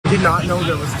did not know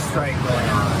there was a strike going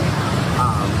on.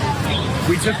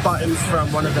 We took buttons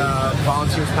from one of the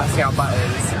volunteers passing out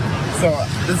buttons. So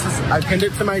I pinned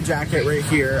it to my jacket right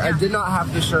here. I did not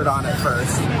have the shirt on at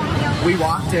first. We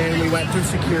walked in, we went through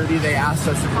security. They asked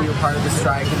us if we were part of the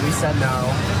strike and we said no.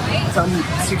 Some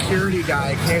security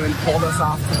guy came and pulled us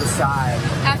off to the side.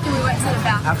 After we went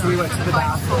to the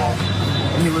bathroom.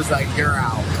 And he was like, "You're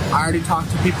out." I already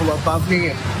talked to people above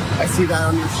me and I see that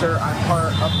on your shirt. I'm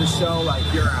part of the show, like,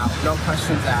 you're out. No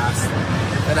questions asked.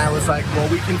 And I was like, well,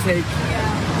 we can take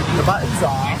the buttons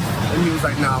off. And he was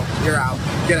like, no, you're out.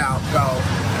 Get out, go.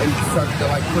 And he started to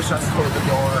like push us toward the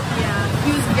door. Yeah,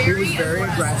 he was very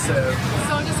aggressive.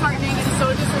 So disheartening and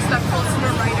so disrespectful to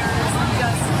the writers.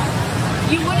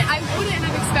 I wouldn't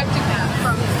have expected that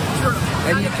from Drew.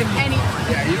 And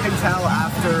anyone. Yeah, you can tell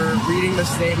after reading the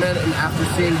statement and after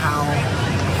seeing how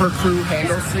her crew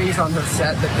handles things on her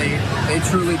set that they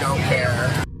truly don't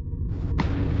care.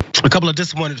 A couple of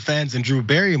disappointed fans in Drew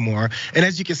Barrymore. And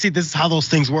as you can see, this is how those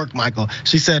things work, Michael.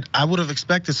 She said, I would have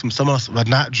expected from someone else, but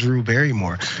not Drew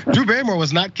Barrymore. Drew Barrymore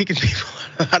was not kicking people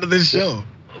out of this show.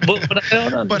 But I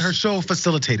don't understand. But her show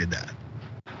facilitated that.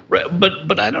 Right,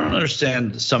 but I don't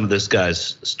understand some of this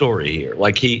guy's story here.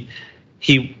 Like he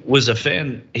was a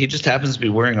fan. He just happens to be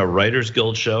wearing a Writers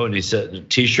Guild show, and he said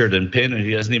T-shirt and pin, and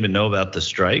he doesn't even know about the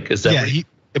strike. Is that? Yeah,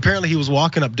 apparently he was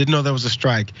walking up, didn't know there was a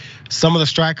strike. Some of the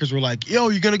strikers were like, "Yo,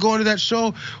 you gonna go into that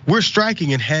show? We're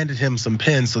striking," and handed him some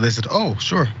pins. So they said, "Oh,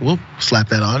 sure, we'll slap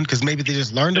that on," because maybe they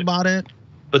just learned about it.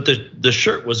 But the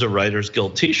shirt was a Writers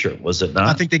Guild T-shirt, was it not?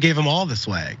 I think they gave him all the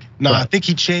swag. No, right. I think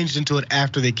he changed into it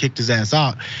after they kicked his ass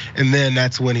out, and then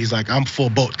that's when he's like, "I'm full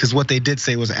boat." Because what they did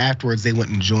say was afterwards they went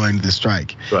and joined the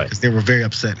strike, right? Because they were very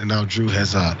upset, and now Drew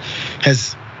has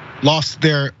lost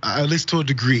their, at least to a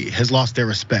degree, has lost their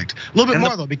respect. A little bit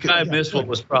more though, because I missed what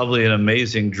was probably an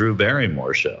amazing Drew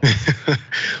Barrymore show.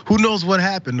 Who knows what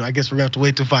happened? I guess we're gonna have to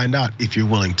wait to find out if you're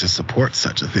willing to support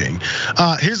such a thing.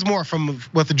 Here's more from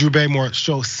what the Drew Barrymore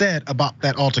show said about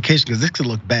that altercation, because this could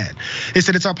look bad. They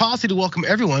said, it's our policy to welcome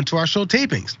everyone to our show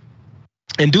tapings.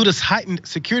 And due to heightened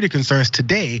security concerns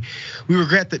today, we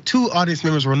regret that 2 audience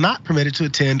members were not permitted to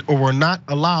attend or were not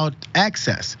allowed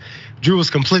access. Drew was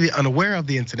completely unaware of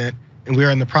the incident, and we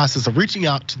are in the process of reaching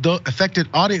out to the affected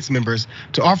audience members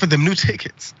to offer them new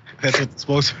tickets. That's what the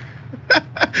spokesperson.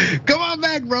 Come on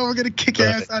back, bro. We're gonna kick your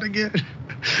ass out again.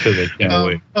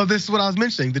 Oh, this is what I was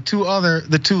mentioning.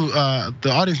 The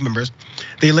audience members,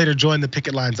 they later joined the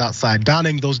picket lines outside,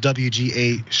 donning those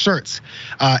WGA shirts.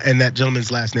 And that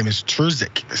gentleman's last name is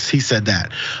Turzik. He said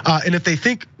that. And if they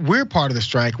think we're part of the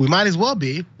strike, we might as well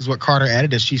be, is what Carter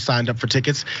added as she signed up for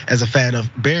tickets as a fan of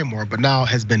Barrymore, but now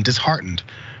has been disheartened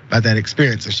by that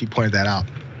experience, and she pointed that out.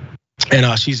 And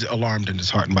she's alarmed and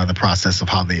disheartened by the process of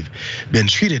how they've been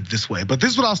treated this way. But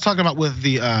this is what I was talking about with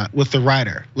the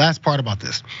writer. Last part about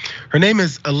this. Her name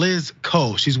is Liz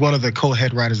Coe. She's one of the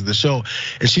co-head writers of the show.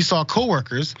 And she saw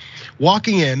coworkers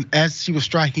walking in as she was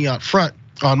striking out front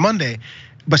on Monday.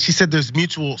 But she said there's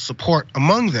mutual support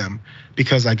among them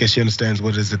because I guess she understands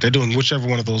what it is that they're doing, whichever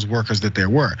one of those workers that there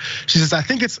were. She says, I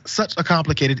think it's such a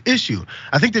complicated issue.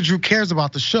 I think that Drew cares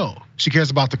about the show. She cares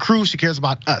about the crew. She cares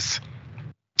about us.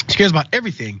 She cares about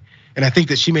everything, and I think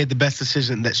that she made the best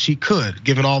decision that she could,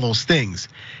 given all those things.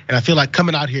 And I feel like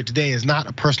coming out here today is not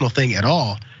a personal thing at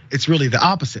all. It's really the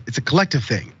opposite. It's a collective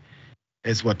thing.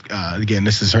 It's what, again,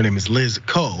 her name is Liz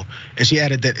Coe, and she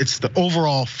added that it's the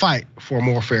overall fight for a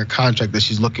more fair contract that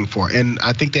she's looking for. And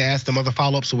I think they asked them other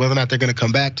follow-ups of whether or not they're gonna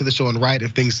come back to the show and write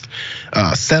if things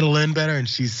settle in better, and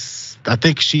I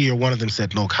think she or one of them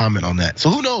said no comment on that.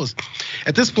 So who knows?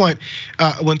 At this point,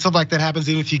 when something like that happens,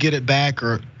 even if you get it back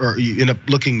or you end up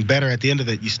looking better at the end of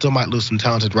it, you still might lose some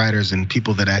talented writers and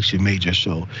people that actually made your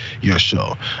show your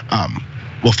show.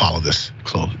 We'll follow this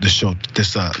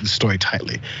story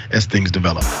tightly as things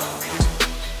develop.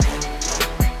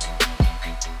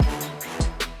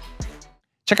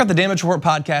 Check out the Damage Report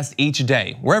podcast each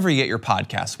day, wherever you get your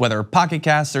podcasts, whether Pocket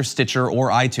Casts or Stitcher or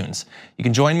iTunes. You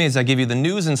can join me as I give you the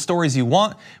news and stories you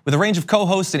want, with a range of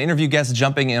co-hosts and interview guests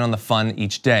jumping in on the fun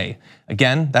each day.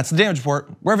 Again, that's the Damage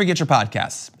Report, wherever you get your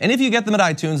podcasts. And if you get them at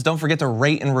iTunes, don't forget to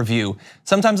rate and review.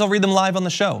 Sometimes I'll read them live on the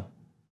show.